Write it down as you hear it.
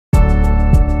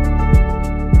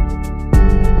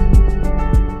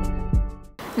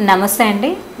నమస్తే అండి.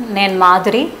 నేను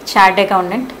మాధురి, చార్ట్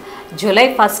అకౌంటెంట్. జూలై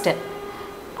 1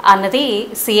 అన్నది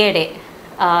CA day.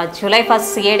 July 1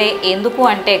 CA day ఎందుకు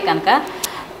అంటే కనుక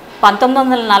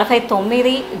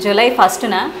 1949 జూలై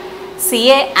 1న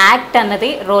సిఏ యాక్ట్ అన్నది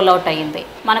రోల్ అవుట్ అయ్యింది.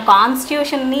 మన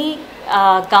కాన్స్టిట్యూషన్ని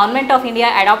గవర్నమెంట్ ఆఫ్ ఇండియా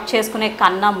అడాప్ట్ చేసుకునే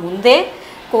కన్నా ముందే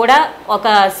కూడా ఒక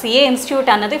సిఏ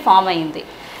ఇన్స్టిట్యూట్ అన్నది ఫామ్ అయింది.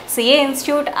 సిఏ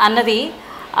ఇన్స్టిట్యూట్ అన్నది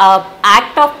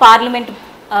యాక్ట్ ఆఫ్ పార్లమెంట్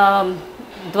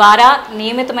ద్వారా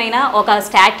నియమితమైన ఒక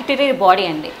స్టాట్యుటరీ బాడీ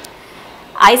అండి.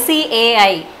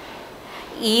 ఐసిఏఐ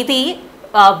ఇది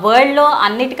వరల్డ్లో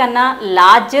అన్నిటికన్నా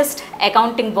largest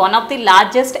accounting, one of the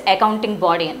largest accounting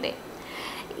body అండి.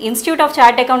 ఇన్స్టిట్యూట్ ఆఫ్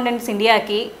చార్ట్ అకౌంటెంట్స్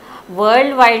ఇండియాకి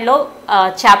వరల్డ్ వైడ్లో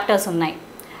చాప్టర్స్ ఉన్నాయి.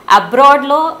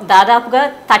 అబ్రాడ్లో దాదాపుగా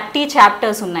 30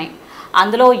 చాప్టర్స్ ఉన్నాయి.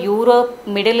 అందులో Europe,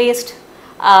 middle east,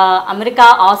 America,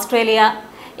 Australia,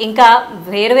 ఇంకా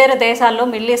వేరు వేరు దేశాల్లో,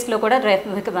 మిడిల్ ఈస్ట్లో కూడా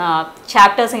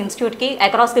చాప్టర్స్ ఇన్స్టిట్యూట్కి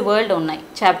అక్రాస్ ది వరల్డ్ ఉన్నాయి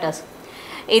చాప్టర్స్.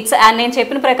 నేను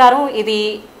చెప్పిన ప్రకారం ఇది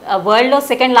వరల్డ్లో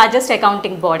second largest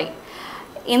accounting body.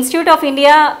 Institute of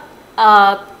India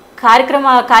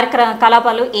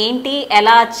కార్యకలాపాలు ఏంటి,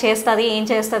 ఎలా చేస్తుంది, ఏం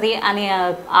చేస్తుంది అని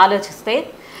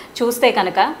చూస్తే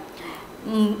కనుక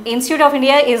institute of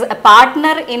India is a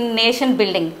partner in nation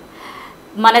building.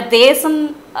 మన దేశం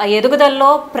ఎదుగుదలలో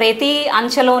ప్రతి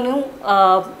అంచెలోనూ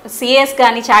సిఎస్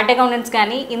కానీ, చార్ట్ అకౌంటెంట్స్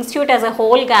కానీ, ఇన్స్టిట్యూట్ యాజ్ అ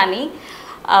హోల్ కానీ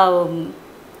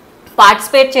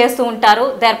పార్టిసిపేట్ చేస్తూ ఉంటారు.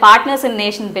 They are partners in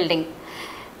nation building.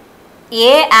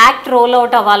 A act roll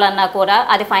out అవ్వాలన్నా కూడా,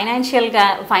 అది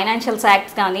ఫైనాన్షియల్స్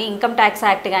యాక్ట్ కానీ, ఇన్కమ్ ట్యాక్స్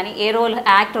యాక్ట్ కానీ, ఏ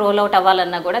యాక్ట్ రోల్ అవుట్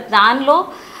అవ్వాలన్నా కూడా దానిలో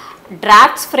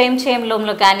డ్రాఫ్ట్స్ ఫ్రేమ్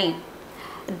చేయడంలో కానీ,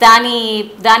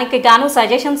 దానికి గాను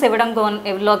సజెషన్స్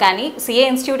ఇవ్వడంలో కానీ సిఏ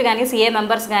ఇన్స్టిట్యూట్ కానీ, సిఏ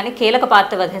మెంబర్స్ కానీ కీలక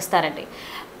పాత్ర వహిస్తారండి.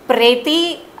 ప్రతి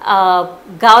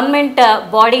గవర్నమెంట్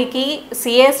బాడీకి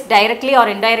CS directly or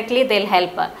indirectly they will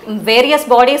help. Various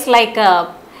bodies like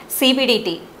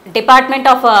CBDT, department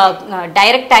of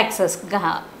direct taxes,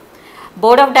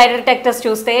 board of direct taxes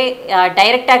చూస్తే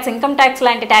డైరెక్ట్ ట్యాక్స్, ఇన్కమ్ ట్యాక్స్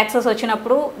లాంటి ట్యాక్సెస్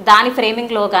వచ్చినప్పుడు దాని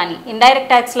ఫ్రేమింగ్లో కానీ,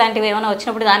 ఇండైరెక్ట్ ట్యాక్స్ లాంటివి ఏమైనా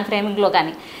వచ్చినప్పుడు దాని ఫ్రేమింగ్లో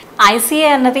కానీ. ఐసిఏ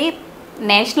అన్నది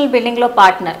నేషనల్ బిల్డింగ్లో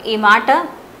పార్ట్నర్. ఈ మాట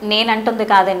నేనంటుంది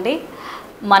కాదండి,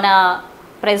 మన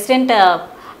ప్రెసిడెంట్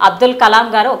అబ్దుల్ కలాం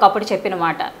గారు ఒకప్పుడు చెప్పిన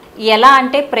మాట. ఎలా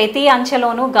అంటే ప్రతి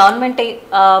అంచెలోనూ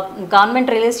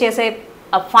గవర్నమెంట్ రిలీజ్ చేసే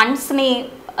ఫండ్స్ని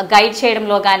గైడ్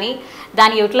చేయడంలో కానీ,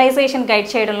 దాని యూటిలైజేషన్ గైడ్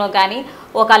చేయడంలో కానీ,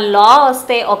 ఒక లా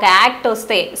వస్తే, ఒక యాక్ట్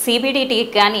వస్తే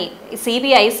సిబిడిటీకి కానీ,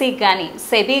 సిబిఐసికి కానీ,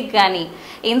 సెబీకి కానీ,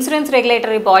 ఇన్సూరెన్స్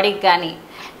రెగ్యులేటరీ బాడీకి కానీ,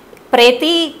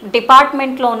 ప్రతి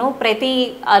డిపార్ట్మెంట్లోనూ, ప్రతి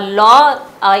లా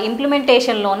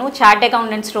ఇంప్లిమెంటేషన్లోనూ చార్ట్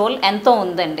అకౌంటెంట్స్ రోల్ ఎంతో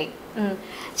ఉందండి.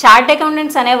 చార్ట్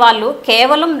అకౌంటెంట్స్ అనేవాళ్ళు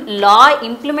కేవలం లా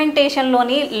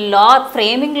ఇంప్లిమెంటేషన్లోని, లా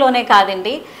ఫ్రేమింగ్లోనే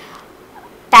కాదండి,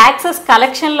 ట్యాక్సెస్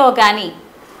కలెక్షన్లో కానీ,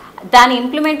 దాని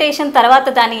ఇంప్లిమెంటేషన్ తర్వాత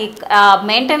దాని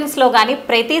మెయింటెనెన్స్లో కానీ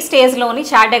ప్రతి స్టేజ్లోని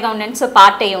చార్ట్ అకౌంటెంట్స్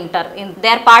పార్ట్ అయ్యి ఉంటారు. They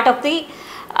are part of the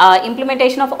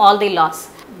implementation of all the loss.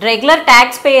 Regular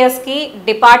tax పేయర్స్కి,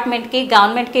 డిపార్ట్మెంట్కి,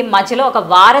 గవర్నమెంట్కి మధ్యలో ఒక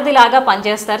వారధిలాగా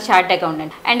పనిచేస్తారు చార్ట్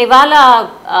అకౌంటెంట్. అండ్ ఇవాళ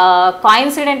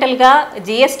కోయిన్సిడెంటల్గా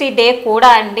జిఎస్టీ డే కూడా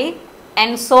అండి.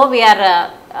 And so we are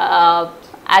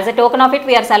as a token of it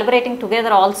we are celebrating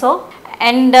together also.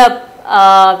 And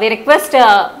we request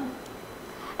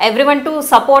everyone to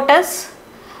support us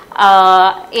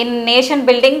in nation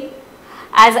building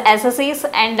as SSEs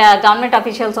and government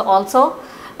officials also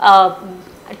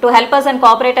to help us and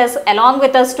cooperate us along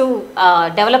with us to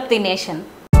develop the nation.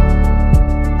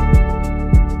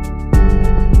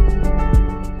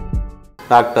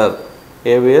 Doctor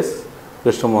AVS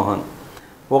Krishnamohan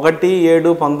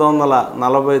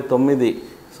 1/7/1949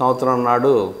 సంవత్సరం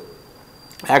నాడు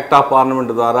act of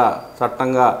parliament ద్వారా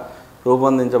చట్టంగా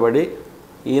రూపొందించబడి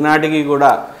ఈనాటికి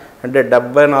కూడా అంటే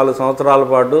 74 సంవత్సరాల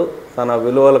పాటు తన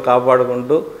విలువలు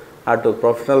కాపాడుకుంటూ అటు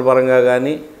ప్రొఫెషనల్ పరంగా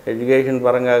కానీ, ఎడ్యుకేషన్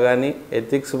పరంగా కానీ,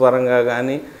 ఎథిక్స్ పరంగా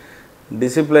కానీ,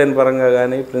 డిసిప్లైన్ పరంగా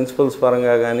కానీ, ప్రిన్సిపల్స్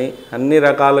పరంగా కానీ అన్ని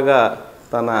రకాలుగా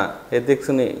తన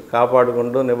ఎథిక్స్ని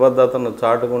కాపాడుకుంటూ, నిబద్ధతను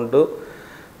చాటుకుంటూ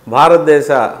భారతదేశ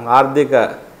ఆర్థిక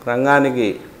రంగానికి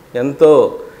ఎంతో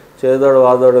చేదోడు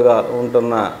వాదోడుగా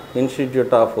ఉంటున్న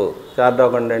institute of chart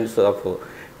accountants of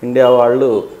India వాళ్ళు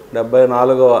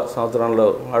 74వ సంవత్సరంలో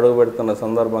అడుగు పెడుతున్న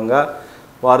సందర్భంగా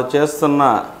వారు చేస్తున్న,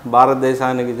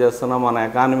 భారతదేశానికి చేస్తున్న, మన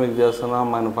ఎకానమీకి చేస్తున్న,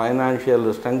 మన ఫైనాన్షియల్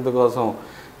స్ట్రెంగ్త్ కోసం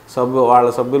వాళ్ళ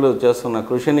సభ్యులు చేస్తున్న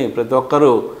కృషిని ప్రతి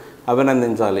ఒక్కరూ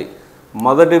అభినందించాలి.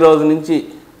 మొదటి రోజు నుంచి,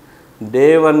 డే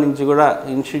 1 నుంచి కూడా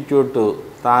ఇన్స్టిట్యూట్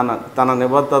తన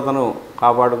నిబద్ధతను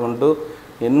కాపాడుకుంటూ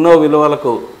ఎన్నో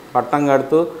విలువలకు పట్టం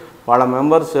కడుతూ వాళ్ళ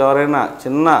మెంబర్స్ ఎవరైనా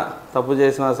చిన్న తప్పు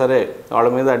చేసినా సరే వాళ్ళ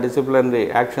మీద డిసిప్లినరీ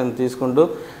యాక్షన్ తీసుకుంటూ,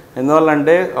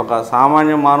 ఎందువల్లంటే ఒక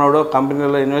సామాన్య మానవుడు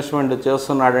కంపెనీలో ఇన్వెస్ట్మెంట్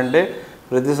చేస్తున్నాడంటే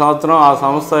ప్రతి సంవత్సరం ఆ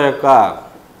సంస్థ యొక్క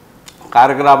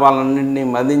కార్యకలాపాలన్నింటినీ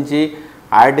మదించి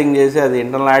ఆడిటింగ్ చేసి, అది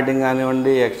ఇంటర్నల్ ఆడిటింగ్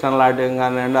కానివ్వండి, ఎక్స్టర్నల్ ఆడిటింగ్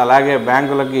కానివ్వండి, అలాగే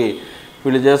బ్యాంకులకి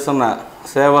వీళ్ళు చేస్తున్న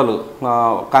సేవలు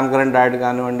కన్కరెంట్ ఆడిట్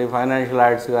కానివ్వండి, ఫైనాన్షియల్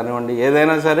ఆడిట్స్ కానివ్వండి,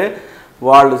 ఏదైనా సరే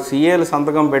వాళ్ళు సీఏలు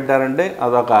సంతకం పెట్టారంటే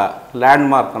అదొక ల్యాండ్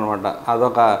మార్క్ అనమాట.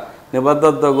 అదొక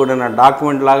నిబద్ధతతో కూడిన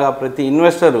డాక్యుమెంట్ లాగా ప్రతి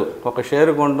ఇన్వెస్టరు ఒక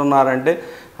షేర్ కొంటున్నారంటే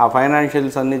ఆ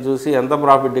ఫైనాన్షియల్స్ అన్నీ చూసి ఎంత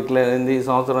ప్రాఫిట్ డిక్లేర్ అయింది ఈ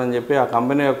సంవత్సరం అని చెప్పి ఆ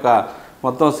కంపెనీ యొక్క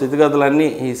మొత్తం స్థితిగతులన్నీ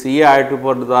ఈ సీఏ ఆడిట్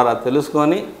రిపోర్ట్ ద్వారా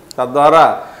తెలుసుకొని, తద్వారా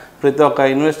ప్రతి ఒక్క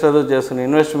ఇన్వెస్టరు చేస్తున్న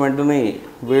ఇన్వెస్ట్మెంట్ని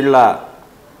వీళ్ళ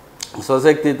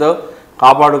స్వశక్తితో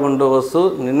కాపాడుకుంటూ వస్తూ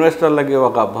ఇన్వెస్టర్లకి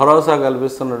ఒక భరోసా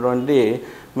కల్పిస్తున్నటువంటి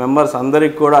మెంబర్స్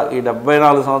అందరికీ కూడా ఈ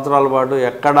 74 సంవత్సరాల పాటు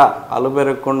ఎక్కడ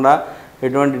అలుపెరగకుండా,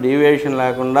 ఎటువంటి డీవియేషన్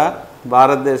లేకుండా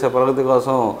భారతదేశ ప్రగతి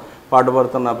కోసం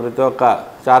పాటుపడుతున్న ప్రతి ఒక్క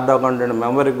చార్టర్డ్ అకౌంటెంట్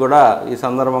మెంబర్కి కూడా ఈ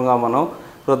సందర్భంగా మనం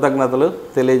కృతజ్ఞతలు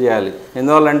తెలియజేయాలి.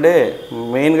 ఎందువల్లంటే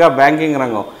మెయిన్గా బ్యాంకింగ్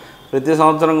రంగం ప్రతి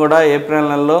సంవత్సరం కూడా ఏప్రిల్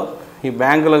నెలలో ఈ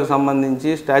బ్యాంకులకు సంబంధించి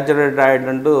స్టాట్యూటరీ ఆడిట్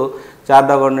అంటూ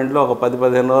చార్టర్డ్ అకౌంటెంట్లు ఒక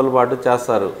 10-15 రోజుల పాటు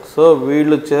చేస్తారు. సో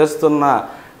వీళ్ళు చేస్తున్న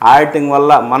ఆడిటింగ్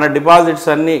వల్ల మన డిపాజిట్స్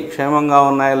అన్నీ క్షేమంగా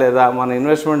ఉన్నాయా లేదా, మన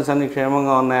ఇన్వెస్ట్మెంట్స్ అన్నీ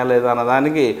క్షేమంగా ఉన్నాయా లేదా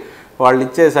అన్నదానికి వాళ్ళు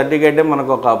ఇచ్చే సర్టిఫికేటే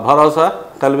మనకు ఒక భరోసా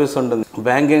కల్పిస్తుంటుంది.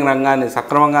 బ్యాంకింగ్ రంగాన్ని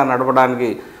సక్రమంగా నడపడానికి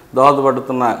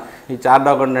దోహదపడుతున్న ఈ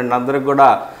చార్టర్డ్ అకౌంటెంట్ అందరికీ కూడా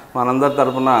మనందరి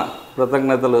తరఫున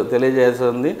కృతజ్ఞతలు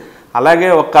తెలియజేస్తుంది. అలాగే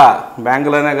ఒక్క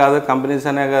బ్యాంకులనే కాదు, కంపెనీస్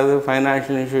అనే కాదు,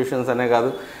 ఫైనాన్షియల్ ఇన్స్టిట్యూషన్స్ అనే కాదు,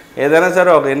 ఏదైనా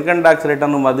సరే ఒక ఇన్కమ్ ట్యాక్స్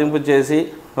రిటర్న్ మదింపు చేసి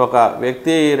ఒక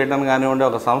వ్యక్తి రిటర్న్ కానివ్వండి,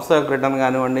 ఒక సంస్థ యొక్క రిటర్న్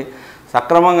కానివ్వండి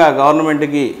సక్రమంగా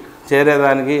గవర్నమెంట్కి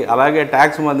చేరేదానికి, అలాగే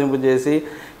ట్యాక్స్ మదింపు చేసి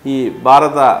ఈ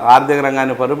భారత ఆర్థిక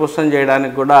రంగాన్ని పరిపుష్టం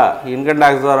చేయడానికి కూడా ఇన్కమ్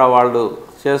ట్యాక్స్ ద్వారా వాళ్ళు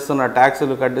చేస్తున్న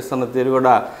ట్యాక్సులు కట్టిస్తున్న తీరు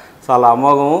కూడా చాలా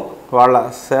అమోఘము. వాళ్ళ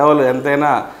సేవలు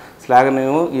ఎంతైనా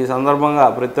శ్లాఘనీయము. ఈ సందర్భంగా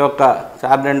ప్రతి ఒక్క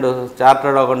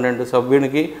చార్టర్డ్ అకౌంటెంట్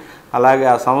సభ్యునికి అలాగే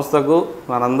ఆ సంస్థకు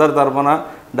మనందరి తరఫున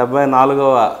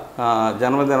 74వ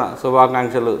జన్మదిన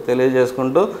శుభాకాంక్షలు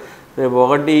తెలియజేసుకుంటూ, రేపు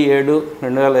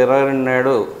 1/7/2022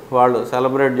 నాడు వాళ్ళు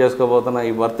సెలబ్రేట్ చేసుకోబోతున్న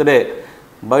ఈ బర్త్డే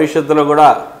భవిష్యత్తులో కూడా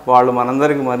వాళ్ళు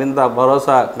మనందరికీ మరింత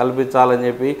భరోసా కల్పించాలని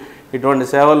చెప్పి, ఇటువంటి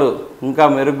సేవలు ఇంకా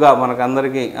మెరుగ్గా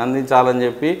మనకందరికీ అందించాలని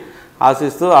చెప్పి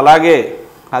ఆశిస్తూ, అలాగే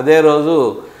అదే రోజు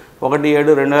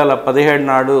 1/7/2017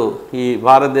 నాడు ఈ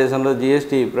భారతదేశంలో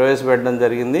జిఎస్టీ ప్రవేశపెట్టడం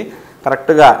జరిగింది.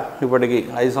 కరెక్ట్గా ఇప్పటికి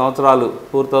 5 సంవత్సరాలు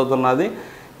పూర్తవుతున్నది.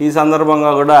 ఈ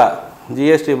సందర్భంగా కూడా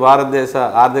జిఎస్టీ భారతదేశ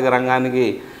ఆర్థిక రంగానికి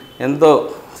ఎంతో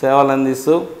సేవలు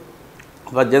అందిస్తూ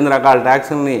 18 రకాల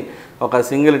ట్యాక్సుల్ని ఒక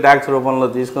సింగిల్ ట్యాక్స్ రూపంలో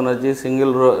తీసుకొని వచ్చి,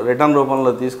 సింగిల్ రిటర్న్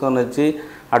రూపంలో తీసుకొని వచ్చి,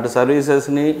 అటు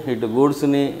సర్వీసెస్ని, ఇటు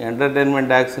గూడ్స్ని, ఎంటర్టైన్మెంట్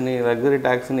ట్యాక్స్ని, లగ్జరీ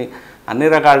ట్యాక్స్ని, అన్ని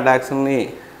రకాల ట్యాక్స్ని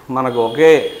మనకు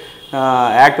ఒకే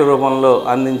యాక్ట్ రూపంలో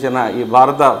అందించిన ఈ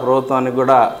భారత ప్రభుత్వానికి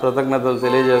కూడా కృతజ్ఞతలు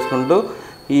తెలియజేసుకుంటూ,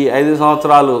 ఈ 5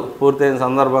 సంవత్సరాలు పూర్తయిన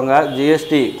సందర్భంగా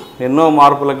జిఎస్టీ ఎన్నో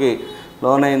మార్పులకి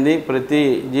లోనైంది. ప్రతి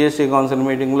జిఎస్టీ కౌన్సిల్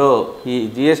మీటింగ్లో ఈ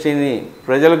జిఎస్టీని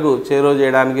ప్రజలకు చేరువ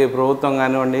చేయడానికి ప్రభుత్వం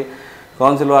కానివ్వండి,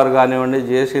 కౌన్సిల్ వారు కానివ్వండి,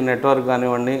 జిఎస్టీ నెట్వర్క్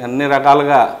కానివ్వండి, అన్ని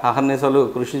రకాలుగా అహర్నిశలు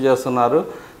కృషి చేస్తున్నారు.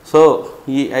 సో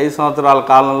ఈ 5 సంవత్సరాల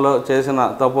కాలంలో చేసిన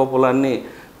తప్పులన్నీ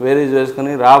వేరీ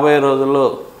చేసుకుని రాబోయే రోజుల్లో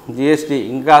జిఎస్టీ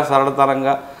ఇంకా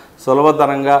సరళతరంగా,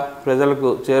 సులభతరంగా ప్రజలకు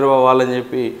చేరువవ్వాలని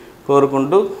చెప్పి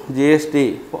కోరుకుంటూ, జిఎస్టీ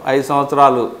 5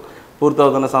 సంవత్సరాలు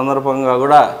పూర్తవుతున్న సందర్భంగా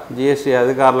కూడా జిఎస్టీ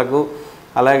అధికారులకు,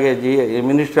 అలాగే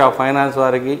మినిస్ట్రీ ఆఫ్ ఫైనాన్స్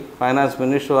వారికి, ఫైనాన్స్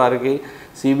మినిస్టర్ వారికి,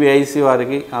 సిబిఐసి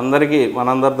వారికి అందరికీ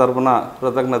మనందరి తరఫున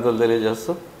కృతజ్ఞతలు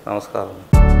తెలియజేస్తూ నమస్కారం.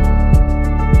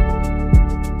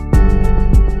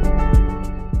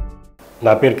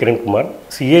 నా పేరు కిరణ్ కుమార్.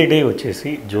 సిఏ డే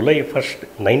వచ్చేసి జూలై 1,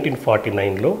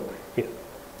 1949లో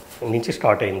నుంచి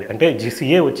స్టార్ట్ అయింది. అంటే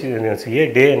సిఏ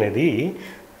డే అనేది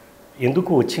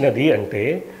ఎందుకు వచ్చినది అంటే,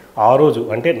 ఆ రోజు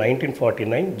అంటే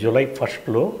 1949 జూలై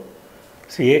 1లో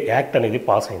సిఏ యాక్ట్ అనేది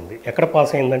పాస్ అయింది. ఎక్కడ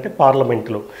పాస్ అయిందంటే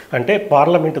పార్లమెంట్లో. అంటే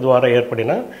పార్లమెంట్ ద్వారా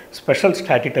ఏర్పడిన స్పెషల్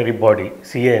స్టాట్యుటరీ బాడీ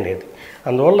సిఏ అనేది.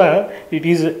 అందువల్ల it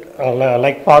is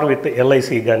like par with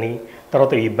LIC కానీ,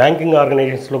 తర్వాత ఈ బ్యాంకింగ్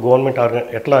ఆర్గనైజేషన్స్లో గవర్నమెంట్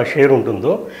ఎట్లా షేర్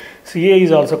ఉంటుందో, CA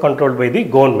is also controlled by the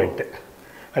government.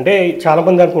 అంటే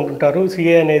చాలామంది అనుకుంటుంటారు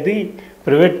సిఏ అనేది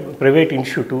ప్రైవేట్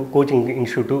ఇన్స్టిట్యూటు, కోచింగ్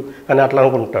ఇన్స్టిట్యూటు అని అట్లా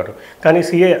అనుకుంటారు. కానీ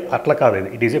సిఏ అట్లా కాదు.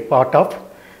 It is a part of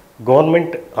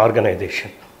government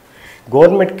organisation.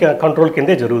 Government control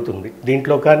కిందే జరుగుతుంది.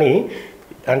 దీంట్లో కానీ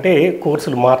అంటే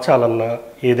కోర్సులు మార్చాలన్నా,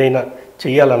 ఏదైనా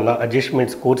చేయాలన్నా,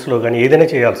 అడ్జస్ట్మెంట్స్ కోర్సులో కానీ ఏదైనా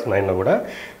చేయాల్సిన అయినా కూడా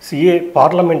సిఏ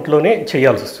పార్లమెంట్లోనే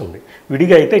చేయాల్సి వస్తుంది.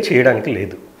 విడిగా అయితే చేయడానికి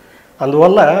లేదు.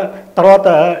 అందువల్ల తర్వాత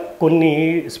కొన్ని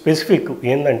స్పెసిఫిక్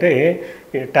ఏంటంటే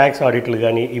ట్యాక్స్ ఆడిట్లు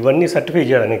కానీ ఇవన్నీ సర్టిఫై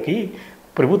చేయడానికి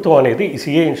ప్రభుత్వం అనేది ఈ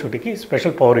సిఏ ఇన్స్టిట్యూట్కి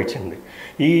స్పెషల్ పవర్ ఇచ్చింది.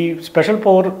 ఈ స్పెషల్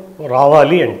పవర్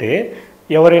రావాలి అంటే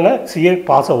ఎవరైనా సిఏ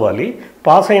పాస్ అవ్వాలి.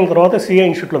 పాస్ అయిన తర్వాత సిఏ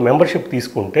ఇన్స్టిట్యూట్లో మెంబర్షిప్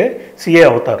తీసుకుంటే సిఏ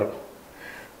అవుతారు.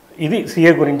 ఇది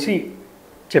సిఏ గురించి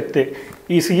చెప్తే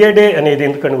ఈ సిఏ డే అనేది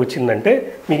ఎందుకని వచ్చిందంటే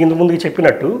మీకు ఇంతకుముందు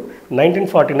చెప్పినట్టు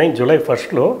 1949 జూలై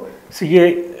 1 సిఏ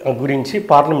గురించి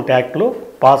పార్లమెంట్ యాక్ట్లో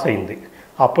పాస్ అయింది.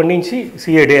 అప్పటి నుంచి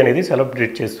సిఏ డే అనేది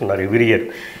సెలబ్రేట్ చేస్తున్నారు ఎవ్రీ ఇయర్.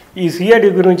 ఈ సిఏ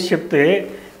డే గురించి చెప్తే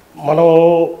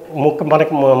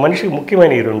మనకి మనిషికి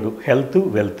ముఖ్యమైన ఈ రెండు, హెల్త్,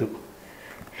 వెల్త్.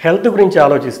 హెల్త్ గురించి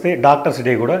ఆలోచిస్తే డాక్టర్స్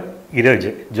డే కూడా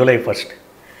ఈరోజే జూలై 1.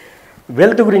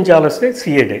 వెల్త్ గురించి ఆలోచిస్తే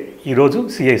సిఏ డే, ఈరోజు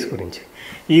సిఐస్ గురించి.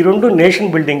 ఈ రెండు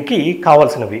నేషన్ బిల్డింగ్కి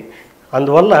కావాల్సినవి.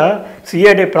 అందువల్ల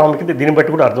సిఏ డే ప్రాముఖ్యత దీన్ని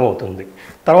బట్టి కూడా అర్థమవుతుంది.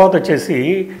 తర్వాత వచ్చేసి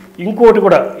ఇంకోటి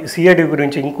కూడా సిఏ డే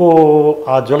గురించి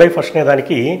ఆ జూలై 1 అనే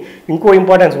దానికి ఇంకో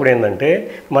ఇంపార్టెన్స్ కూడా ఏంటంటే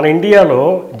మన ఇండియాలో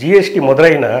జిఎస్టీ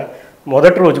మొదలైన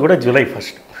మొదటి రోజు కూడా జూలై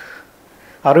 1.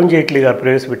 అరుణ్ జైట్లీ గారు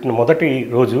ప్రవేశపెట్టిన మొదటి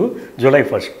రోజు జూలై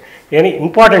 1.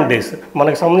 ఇంపార్టెంట్ డేస్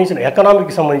మనకు సంబంధించిన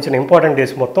ఎకనామీకి సంబంధించిన ఇంపార్టెంట్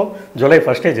డేస్ మొత్తం జూలై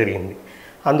 1 జరిగింది.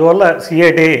 అందువల్ల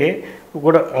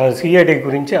సిఏ డే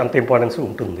గురించి అంత ఇంపార్టెన్స్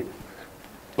ఉంటుంది.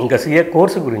 ఇంకా సిఏ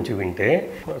కోర్సు గురించి వింటే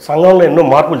సంఘంలో ఎన్నో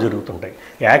మార్పులు జరుగుతుంటాయి.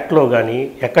 యాక్ట్లో కానీ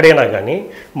ఎక్కడైనా కానీ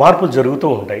మార్పులు జరుగుతూ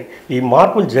ఉంటాయి. ఈ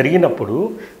మార్పులు జరిగినప్పుడు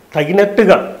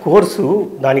తగినట్టుగా కోర్సు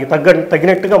దానికి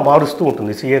తగినట్టుగా మారుస్తూ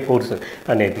ఉంటుంది సిఏ కోర్సు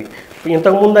అనేది.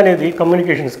 ఇంతకుముందు అనేది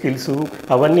కమ్యూనికేషన్ స్కిల్స్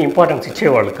అవన్నీ ఇంపార్టెన్స్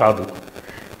ఇచ్చేవాళ్ళు కాదు.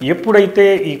 ఎప్పుడైతే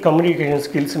ఈ కమ్యూనికేషన్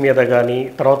స్కిల్స్ మీద కానీ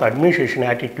తర్వాత అడ్మినిస్ట్రేషన్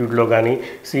యాటిట్యూడ్లో కానీ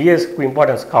సిఎస్కు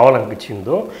ఇంపార్టెన్స్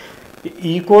కావాలనిపించిందో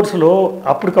ఈ కోర్సులో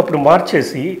అప్పటికప్పుడు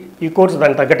మార్చేసి ఈ కోర్సు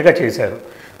దానికి తగ్గట్టుగా చేశారు.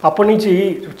 అప్పటి నుంచి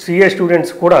సిఏ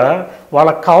స్టూడెంట్స్ కూడా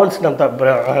వాళ్ళకి కావాల్సినంత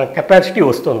కెపాసిటీ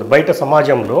వస్తుంది. బయట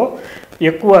సమాజంలో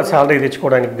ఎక్కువ శాలరీ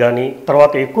తెచ్చుకోవడానికి కానీ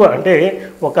తర్వాత ఎక్కువ అంటే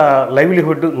ఒక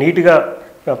లైవ్లీహుడ్ నీట్గా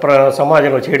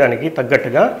సమాజంలో చేయడానికి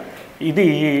తగ్గట్టుగా ఇది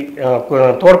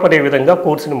తోడ్పడే విధంగా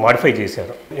కోర్సుని మాడిఫై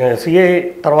చేశారు. సిఏ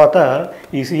తర్వాత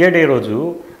ఈ సిఏ డే రోజు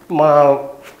మా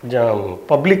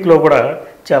పబ్లిక్లో కూడా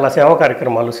చాలా సేవా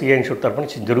కార్యక్రమాలు సిఏ ఇన్స్టిట్యూట్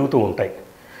తరఫున జరుగుతూ ఉంటాయి.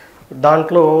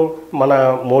 దాంట్లో మన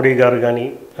మోడీ గారు కానీ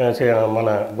మన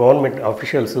గవర్నమెంట్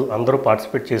అఫీషియల్స్ అందరూ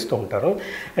పార్టిసిపేట్ చేస్తూ ఉంటారు.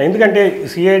 ఎందుకంటే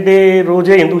సిఏ డే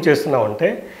రోజే ఎందుకు చేస్తున్నామంటే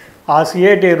ఆ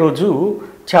సిఏ డే రోజు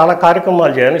చాలా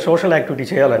కార్యక్రమాలు చేయాలని, సోషల్ యాక్టివిటీ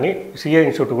చేయాలని సిఏ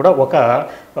ఇన్స్టిట్యూట్ కూడా ఒక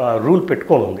రూల్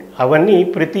పెట్టుకొని ఉంది. అవన్నీ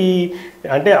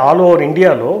అంటే ఆల్ ఓవర్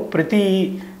ఇండియాలో ప్రతి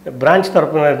బ్రాంచ్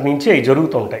తరపున నుంచి అవి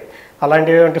జరుగుతుంటాయి.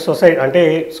 అలాంటివి అంటే అంటే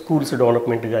స్కూల్స్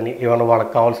డెవలప్మెంట్ కానీ ఏమైనా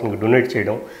వాళ్ళకి కావాల్సిన డొనేట్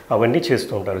చేయడం అవన్నీ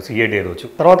చేస్తూ ఉంటారు సిఏ డే రోజు.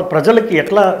 తర్వాత ప్రజలకి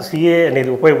ఎట్లా సిఏ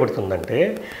అనేది ఉపయోగపడుతుందంటే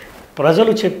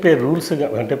ప్రజలు చెప్పే రూల్స్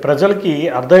అంటే ప్రజలకి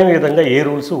అర్థమయ్యే విధంగా ఏ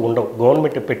రూల్స్ ఉండవు.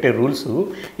 గవర్నమెంట్ పెట్టే రూల్స్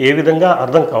ఏ విధంగా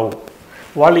అర్థం కావు.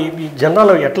 వాళ్ళు ఈ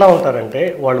జనరల్ ఎట్లా ఉంటారంటే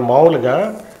వాళ్ళు మామూలుగా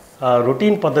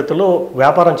రొటీన్ పద్ధతిలో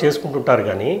వ్యాపారం చేసుకుంటుంటారు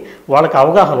కానీ వాళ్ళకి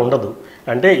అవగాహన ఉండదు.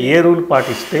 అంటే ఏ రూల్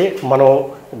పాటిస్తే మనం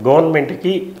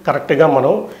గవర్నమెంట్కి కరెక్ట్గా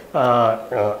మనం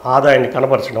ఆదాయాన్ని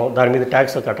కనపరచడం, దాని మీద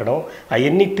ట్యాక్స్ కట్టడం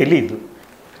అవన్నీ తెలియదు.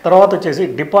 తర్వాత వచ్చేసి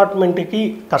డిపార్ట్మెంట్కి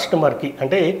కస్టమర్కి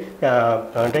అంటే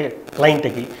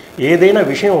క్లయింట్కి ఏదైనా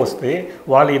విషయం వస్తే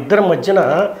వాళ్ళ ఇద్దరి మధ్యన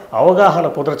అవగాహన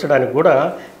కుదర్చడానికి కూడా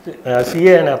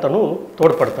సిఏ అనే అతను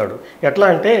తోడ్పడతాడు. ఎట్లా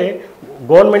అంటే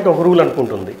గవర్నమెంట్ ఒక రూల్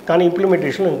అనుకుంటుంది కానీ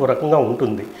ఇంప్లిమెంటేషన్ ఇంకో రకంగా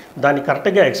ఉంటుంది. దాన్ని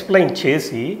కరెక్ట్గా ఎక్స్ప్లెయిన్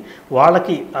చేసి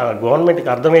వాళ్ళకి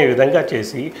గవర్నమెంట్కి అర్థమయ్యే విధంగా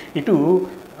చేసి ఇటు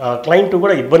క్లయింట్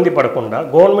కూడా ఇబ్బంది పడకుండా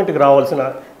గవర్నమెంట్కి రావాల్సిన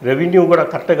రెవెన్యూ కూడా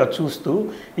కరెక్ట్గా చూస్తూ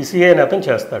ఈ సిఏ అనే అతను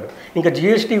చేస్తాడు. ఇంకా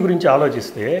జిఎస్టీ గురించి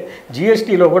ఆలోచిస్తే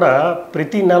జిఎస్టీలో కూడా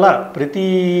ప్రతి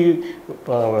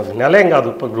నెలేం కాదు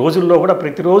రోజుల్లో కూడా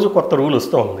ప్రతిరోజు కొత్త రూల్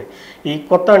వస్తూ ఉంది. ఈ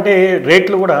కొత్త అంటే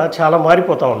రేట్లు కూడా చాలా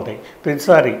మారిపోతూ ఉంటాయి.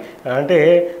 ప్రతిసారి అంటే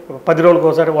 10 రోజులకు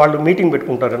ఒకసారి వాళ్ళు మీటింగ్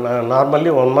పెట్టుకుంటారు.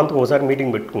 నార్మల్లీ 1 మంత్కి ఒకసారి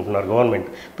మీటింగ్ పెట్టుకుంటున్నారు గవర్నమెంట్.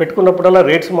 పెట్టుకున్నప్పుడల్లా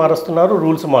రేట్స్ మారుస్తున్నారు,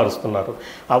 రూల్స్ మారుస్తున్నారు.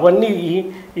 అవన్నీ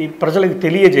ఈ ప్రజలకు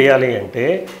తెలియజేయాలి అంటే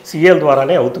సిఏల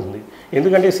ద్వారానే అవుతుంది.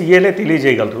 ఎందుకంటే సిఏలే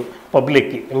తెలియజేయగలరు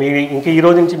పబ్లిక్కి. మీరు ఇంకా ఈ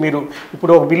రోజు నుంచి మీరు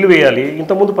ఇప్పుడు ఒక బిల్లు వేయాలి,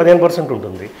 ఇంతకుముందు 15%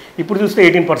 ఉంటుంది, ఇప్పుడు చూస్తే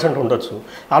 18% ఉండొచ్చు.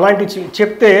 అలాంటి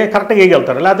చెప్తే కరెక్ట్గా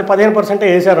వేయగలుగుతారు. లేకపోతే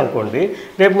 15% వేసారనుకోండి,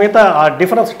 రేపు మిగతా ఆ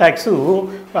డిఫరెన్స్ ట్యాక్స్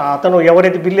అతను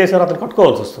ఎవరైతే బిల్లు వేసారో అతను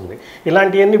కట్టుకోవాల్సి వస్తుంది.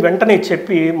 ఇలాంటివన్నీ వెంటనే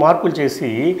చెప్పి మార్పులు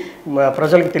చేసి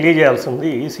ప్రజలకు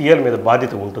తెలియజేయాల్సింది సిఏల మీద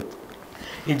బాధ్యత ఉంటుంది.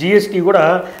 ఈ జిఎస్టీ కూడా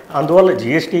అందువల్ల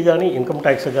జిఎస్టీ కానీ ఇన్కమ్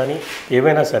ట్యాక్స్ కానీ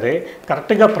ఏవైనా సరే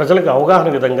కరెక్ట్గా ప్రజలకు అవగాహన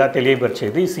విధంగా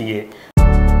తెలియపరిచేది సిఏ.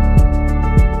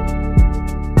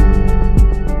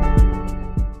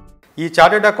 ఈ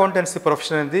చార్టెడ్ అకౌంటెన్సీ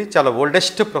ప్రొఫెషన్ అనేది చాలా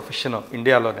ఓల్డెస్ట్ ప్రొఫెషన్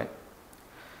ఇండియాలోనే.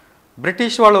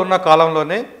 బ్రిటిష్ వాళ్ళు ఉన్న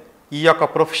కాలంలోనే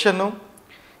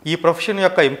ఈ ప్రొఫెషన్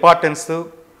యొక్క ఇంపార్టెన్స్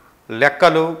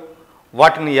లెక్కలు,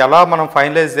 వాటిని ఎలా మనం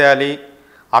ఫైనలైజ్ చేయాలి,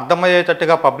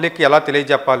 అర్థమయ్యేటట్టుగా పబ్లిక్కి ఎలా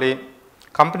తెలియజెప్పాలి,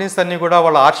 కంపెనీస్ అన్నీ కూడా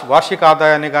వాళ్ళ వార్షిక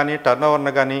ఆదాయాన్ని కానీ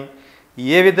టర్నోవర్ని కానీ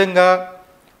ఏ విధంగా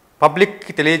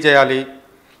పబ్లిక్కి తెలియజేయాలి,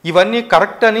 ఇవన్నీ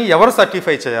కరెక్ట్ అని ఎవరు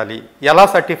సర్టిఫై చేయాలి, ఎలా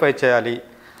సర్టిఫై చేయాలి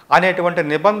అనేటువంటి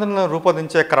నిబంధనలను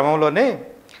రూపొందించే క్రమంలోనే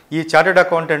ఈ చార్టెడ్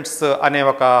అకౌంటెంట్స్ అనే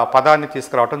ఒక పదాన్ని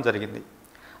తీసుకురావడం జరిగింది.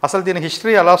 అసలు దీని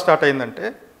హిస్టరీ ఎలా స్టార్ట్ అయిందంటే,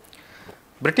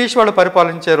 బ్రిటిష్ వాళ్ళు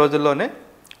పరిపాలించే రోజుల్లోనే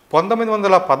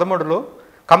 1913లో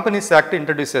కంపెనీస్ యాక్ట్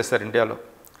ఇంట్రడ్యూస్ చేశారు ఇండియాలో.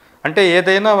 అంటే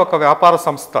ఏదైనా ఒక వ్యాపార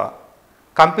సంస్థ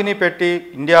కంపెనీ పెట్టి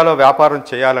ఇండియాలో వ్యాపారం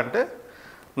చేయాలంటే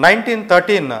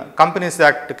 1913 కంపెనీస్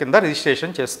యాక్ట్ కింద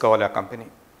రిజిస్ట్రేషన్ చేసుకోవాలి ఆ కంపెనీ.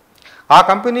 ఆ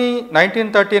కంపెనీ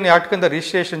 1913 యాక్ట్ కింద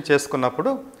రిజిస్ట్రేషన్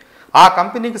చేసుకున్నప్పుడు ఆ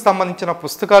కంపెనీకి సంబంధించిన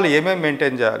పుస్తకాలు ఏమేమి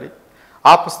మెయింటైన్ చేయాలి,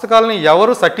 ఆ పుస్తకాలని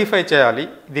ఎవరు సర్టిఫై చేయాలి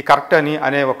ఇది కరెక్ట్ అని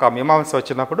అనే ఒక మీమాంస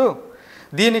వచ్చినప్పుడు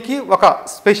దీనికి ఒక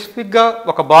స్పెసిఫిక్గా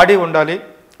ఒక బాడీ ఉండాలి,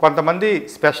 కొంతమంది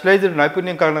స్పెషలైజ్డ్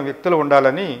నైపుణ్యం కలిగిన వ్యక్తులు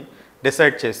ఉండాలని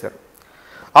డిసైడ్ చేశారు.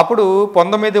 అప్పుడు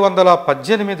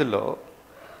 1918లో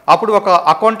అప్పుడు ఒక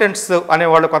అకౌంటెంట్స్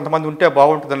అనేవాళ్ళు కొంతమంది ఉంటే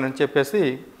బాగుంటుందని చెప్పేసి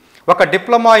ఒక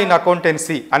డిప్లొమా ఇన్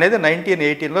అకౌంటెన్సీ అనేది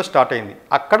 1918లో స్టార్ట్ అయింది.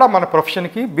 అక్కడ మన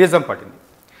ప్రొఫెషన్కి బీజం పడింది.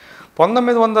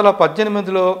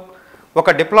 1918లో ఒక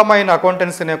డిప్లొమా ఇన్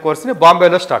అకౌంటెన్సీ అనే కోర్సుని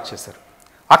బాంబేలో స్టార్ట్ చేశారు.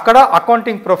 అక్కడ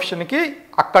అకౌంటింగ్ ప్రొఫెషన్కి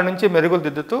అక్కడి నుంచి మెరుగులు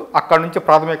దిద్దుతూ అక్కడి నుంచి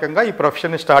ప్రాథమికంగా ఈ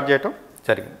ప్రొఫెషన్ని స్టార్ట్ చేయడం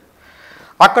జరిగింది.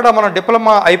 అక్కడ మన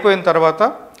డిప్లొమా అయిపోయిన తర్వాత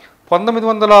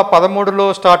 1913లో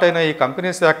స్టార్ట్ అయిన ఈ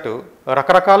కంపెనీస్ యాక్ట్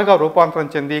రకరకాలుగా రూపాంతరం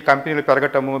చెంది కంపెనీలు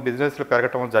పెరగటము, బిజినెస్లు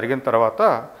పెరగటము జరిగిన తర్వాత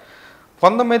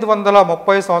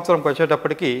 1930 సంవత్సరంకి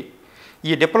వచ్చేటప్పటికి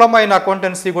ఈ డిప్లొమా ఇన్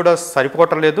అకౌంటెన్సీ కూడా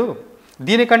సరిపోవటం లేదు,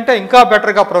 దీనికంటే ఇంకా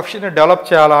బెటర్గా ప్రొఫెషన్ని డెవలప్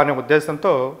చేయాలా అనే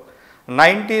ఉద్దేశంతో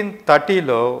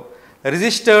 1930లో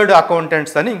రిజిస్టర్డ్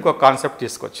అకౌంటెంట్స్ అని ఇంకో కాన్సెప్ట్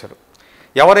తీసుకొచ్చారు.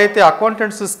 ఎవరైతే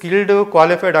అకౌంటెంట్స్ స్కిల్డ్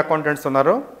క్వాలిఫైడ్ అకౌంటెంట్స్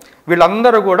ఉన్నారో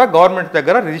వీళ్ళందరూ కూడా గవర్నమెంట్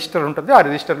దగ్గర రిజిస్టర్ ఉంటుంది, ఆ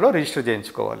రిజిస్టర్లో రిజిస్టర్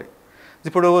చేయించుకోవాలి.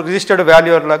 ఇప్పుడు రిజిస్టర్డ్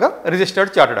వాల్యూయర్ లాగా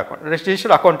registered chartered account,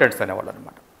 registered accountants అనేవాళ్ళు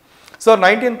అనమాట. సో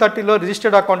 1930లో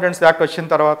రిజిస్టర్డ్ అకౌంటెంట్స్ యాక్ట్ వచ్చిన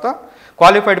తర్వాత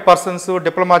క్వాలిఫైడ్ పర్సన్స్,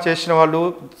 డిప్లొమా చేసిన వాళ్ళు,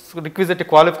 రిక్విజిట్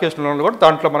క్వాలిఫికేషన్ వాళ్ళు కూడా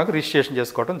దాంట్లో మనకు రిజిస్ట్రేషన్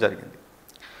చేసుకోవడం జరిగింది.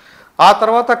 ఆ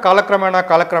తర్వాత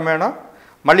కాలక్రమేణా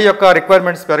మళ్ళీ యొక్క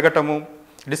రిక్వైర్మెంట్స్ పెరగటము,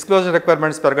 డిస్క్లోజర్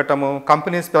రిక్వైర్మెంట్స్ పెరగటము,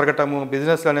 కంపెనీస్ పెరగటము,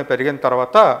 బిజినెస్లు అనేవి పెరిగిన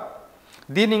తర్వాత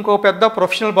దీన్ని ఇంకో పెద్ద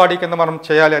ప్రొఫెషనల్ బాడీ కింద మనం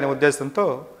చేయాలి అనే ఉద్దేశంతో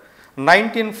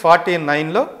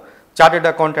 1949లో చార్టెడ్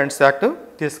అకౌంటెంట్స్ యాక్ట్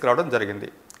తీసుకురావడం జరిగింది.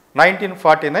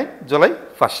 1949 జూలై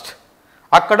 1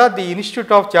 అక్కడ the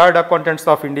institute of chartered accountants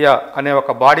of India అనే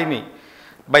ఒక బాడీని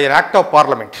బై అన్ యాక్ట్ ఆఫ్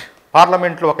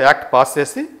పార్లమెంట్లో ఒక యాక్ట్ పాస్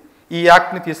చేసి ఈ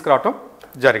యాక్ట్ని తీసుకురావటం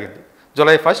జరిగింది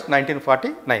జూలై 1,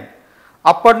 1949.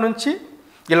 అప్పటి నుంచి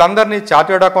వీళ్ళందరినీ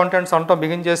చార్టెడ్ అకౌంటెంట్స్ అనటం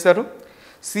బిగిన్ చేశారు.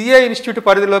 సిఏ ఇన్స్టిట్యూట్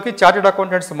పరిధిలోకి చార్టెడ్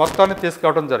అకౌంటెంట్స్ మొత్తాన్ని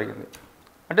తీసుకురావడం జరిగింది.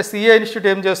 అంటే సిఏ ఇన్స్టిట్యూట్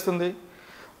ఏం చేస్తుంది,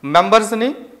 మెంబర్స్ని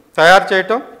తయారు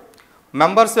చేయటం,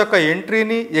 మెంబర్స్ యొక్క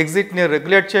ఎంట్రీని ఎగ్జిట్ని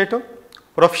రెగ్యులేట్ చేయటం,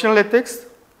 professional ethics,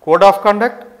 code of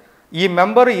conduct, ఈ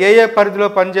మెంబర్ ఏ పరిధిలో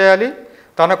పనిచేయాలి,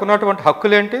 తనకున్నటువంటి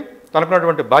హక్కులేంటి,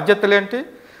 తనకున్నటువంటి బాధ్యతలేంటి,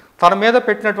 తన మీద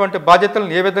పెట్టినటువంటి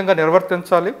బాధ్యతలను ఏ విధంగా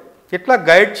నిర్వర్తించాలి, ఇట్లా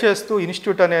గైడ్ చేస్తూ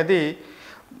ఇన్స్టిట్యూట్ అనేది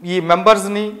ఈ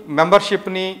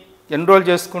మెంబర్షిప్ని ఎన్రోల్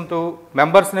చేసుకుంటూ,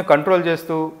 మెంబర్స్ని కంట్రోల్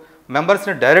చేస్తూ,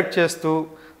 మెంబర్స్ని డైరెక్ట్ చేస్తూ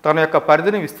తన యొక్క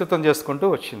పరిధిని విస్తృతం చేసుకుంటూ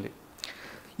వచ్చింది.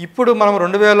 ఇప్పుడు మనం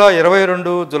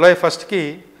 2022 జూలై 1కి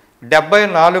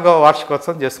 74వ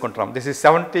వార్షికోత్సవం చేసుకుంటున్నాం. దిస్ ఈజ్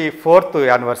 74th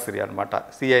యానివర్సరీ అనమాట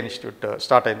సిఏ ఇన్స్టిట్యూట్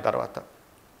స్టార్ట్ అయిన తర్వాత.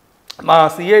 మా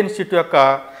సిఏ ఇన్స్టిట్యూట్ యొక్క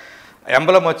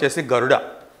ఎంబలం వచ్చేసి గరుడ,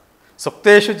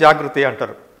 సుప్తేషు జాగృతి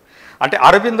అంటారు. అంటే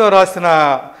అరబిందో రాసిన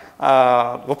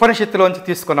ఉపనిషత్తులోంచి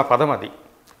తీసుకున్న పదం అది.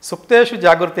 సుప్తేషు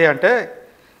జాగృతి అంటే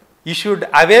you should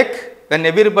awake when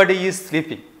everybody is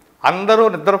sleeping, అందరూ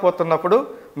నిద్రపోతున్నప్పుడు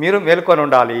మీరు మేలుకొని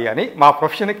ఉండాలి అని మా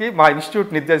ప్రొఫెషన్కి మా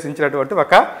ఇన్స్టిట్యూట్ నిర్దేశించినటువంటి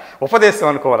ఒక ఉపదేశం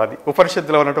అనుకోవాలి. అది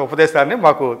ఉపనిషత్తులో ఉన్నటువంటి ఉపదేశాన్ని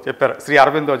మాకు చెప్పారు, శ్రీ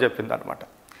అరబిందో చెప్పింది అనమాట.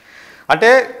 అంటే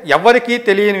ఎవరికీ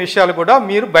తెలియని విషయాలు కూడా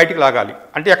మీరు బయటికి లాగాలి.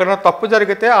 అంటే ఎక్కడైనా తప్పు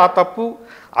జరిగితే ఆ తప్పు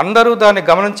అందరూ దాన్ని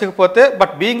గమనించకపోతే,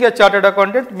 but being a chartered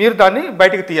accountant మీరు దాన్ని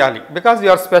బయటికి తీయాలి, because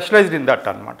you are specialized in that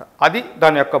అనమాట. అది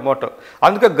దాని యొక్క మోటో.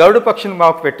 అందుకే గరుడు పక్షిని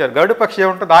మాకు పెట్టారు. గరుడు పక్షి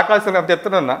ఏముంటుంది, ఆకాశంలో ఎంత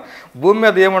ఎత్తున భూమి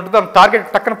మీద ఏముంటుందో దాని టార్గెట్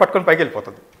టక్కన పట్టుకొని పైకి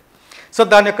వెళ్ళిపోతుంది. సో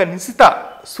దాని యొక్క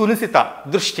సునిశిత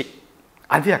దృష్టి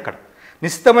అది అక్కడ.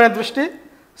 నిశితమైన దృష్టి,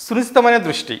 సునిశితమైన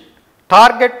దృష్టి,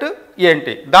 టార్గెట్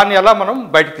ఏంటి, దాన్ని ఎలా మనం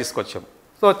బయటకు తీసుకొచ్చాము.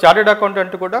 సో చార్టెడ్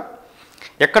అకౌంటెంట్ కూడా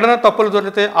ఎక్కడైనా తప్పులు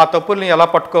దొరికితే ఆ తప్పుల్ని ఎలా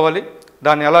పట్టుకోవాలి,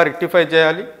 దాన్ని ఎలా రెక్టిఫై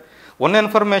చేయాలి, ఉన్న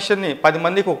ఇన్ఫర్మేషన్ని 10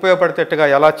 మందికి ఉపయోగపడేటట్టుగా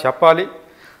ఎలా చెప్పాలి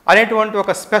అనేటువంటి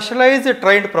ఒక స్పెషలైజ్డ్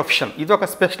ట్రైన్డ్ ప్రొఫెషన్. ఇది ఒక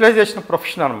స్పెషలైజేషన్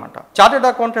ప్రొఫెషన్ అనమాట. చార్టెడ్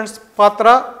అకౌంటెంట్స్ పాత్ర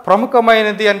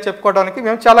ప్రముఖమైనది అని చెప్పుకోవడానికి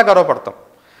మేము చాలా గర్వపడతాం.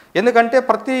 ఎందుకంటే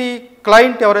ప్రతి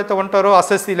క్లయింట్ ఎవరైతే ఉంటారో,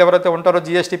 అసెస్సీలు ఎవరైతే ఉంటారో,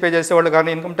 జిఎస్టీ పే చేసేవాళ్ళు కానీ,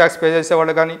 ఇన్కమ్ ట్యాక్స్ పే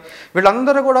చేసేవాళ్ళు కానీ,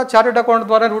 వీళ్ళందరూ కూడా చార్టెడ్ అకౌంట్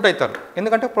ద్వారా రూట్ అవుతారు.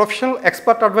 ఎందుకంటే ప్రొఫెషనల్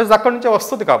ఎక్స్పర్ట్ అడ్వైస్ అక్కడి నుంచే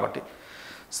వస్తుంది కాబట్టి.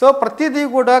 సో ప్రతిదీ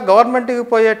కూడా గవర్నమెంట్కి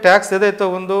పోయే ట్యాక్స్ ఏదైతే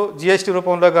ఉందో జిఎస్టీ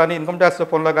రూపంలో కానీ, ఇన్కమ్ ట్యాక్స్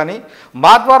రూపంలో కానీ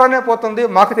మా ద్వారానే పోతుంది,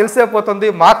 మాకు తెలిసే పోతుంది,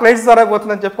 మా క్లయింట్స్ ద్వారా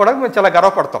పోతుందని చెప్పుకోవడానికి మేము చాలా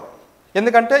గర్వపడతాం.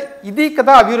 ఎందుకంటే ఇది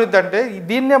కదా అభివృద్ధి అంటే.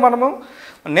 దీన్నే మనము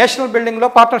నేషనల్ బిల్డింగ్లో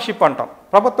పార్ట్నర్షిప్ అంటాం.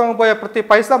 ప్రభుత్వం పోయే ప్రతి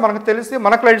పైసా మనకు తెలిసి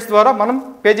మన క్లయింట్స్ ద్వారా మనం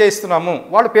పే చేయిస్తున్నాము,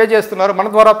 వాళ్ళు పే చేస్తున్నారు, మన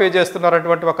ద్వారా పే చేస్తున్నారు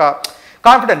అటువంటి ఒక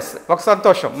కాన్ఫిడెన్స్, ఒక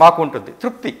సంతోషం మాకు ఉంటుంది,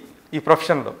 తృప్తి ఈ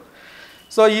ప్రొఫెషన్లో.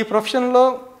 సో ఈ ప్రొఫెషన్లో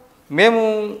మేము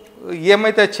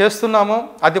ఏమైతే చేస్తున్నామో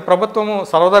అది ప్రభుత్వము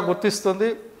సర్వదా గుర్తిస్తుంది,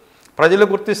 ప్రజలు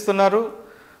గుర్తిస్తున్నారు,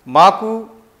 మాకు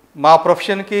మా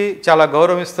ప్రొఫెషన్కి చాలా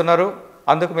గౌరవం ఇస్తున్నారు.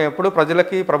 అందుకు మేము ఎప్పుడూ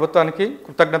ప్రజలకి, ప్రభుత్వానికి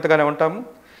కృతజ్ఞతగానే ఉంటాము.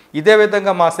 ఇదే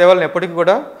విధంగా మా సేవలను ఎప్పటికీ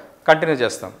కూడా కంటిన్యూ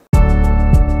చేస్తాం.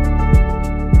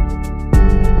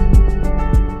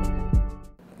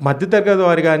 మధ్యతరగతి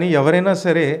వారు కానీ ఎవరైనా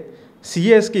సరే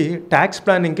సిఎస్కి ట్యాక్స్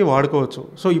ప్లానింగ్కి వాడుకోవచ్చు.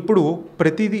 సో ఇప్పుడు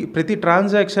ప్రతి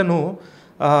ట్రాన్సాక్షను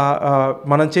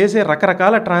మనం చేసే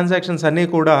రకరకాల ట్రాన్సాక్షన్స్ అన్నీ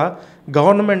కూడా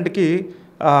గవర్నమెంట్కి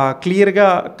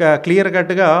క్లియర్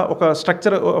కట్గా ఒక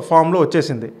స్ట్రక్చర్ ఫామ్లో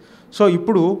వచ్చేసింది. సో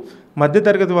ఇప్పుడు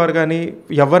మధ్యతరగతి వారు కానీ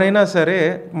ఎవరైనా సరే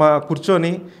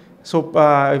కూర్చొని సో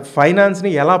ఫైనాన్స్ని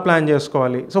ఎలా ప్లాన్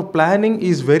చేసుకోవాలి, so planning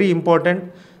is very important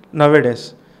nowadays.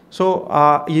 So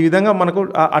ఈ విధంగా మనకు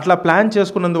అట్లా ప్లాన్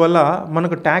చేసుకున్నందువల్ల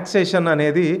మనకు ట్యాక్సేషన్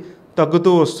అనేది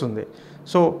తగ్గుతూ వస్తుంది.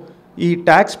 సో ఈ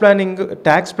ట్యాక్స్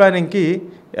ప్లానింగ్కి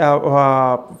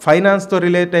ఫైనాన్స్తో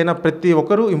రిలేట్ అయిన ప్రతి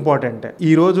ఒక్కరూ ఇంపార్టెంటే.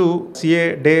 ఈరోజు సిఏ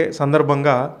డే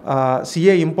సందర్భంగా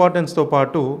సిఏ ఇంపార్టెన్స్తో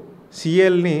పాటు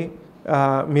సిఏల్ని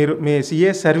మీరు మీ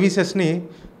సిఏ సర్వీసెస్ని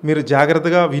మీరు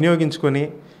జాగ్రత్తగా వినియోగించుకొని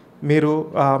మీరు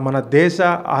మన దేశ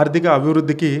ఆర్థిక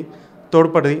అభివృద్ధికి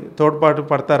తోడ్పాటు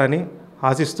పడతారని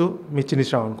ఆశిస్తూ మీ చిన్ని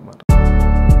శ్రావణ్ కుమార్.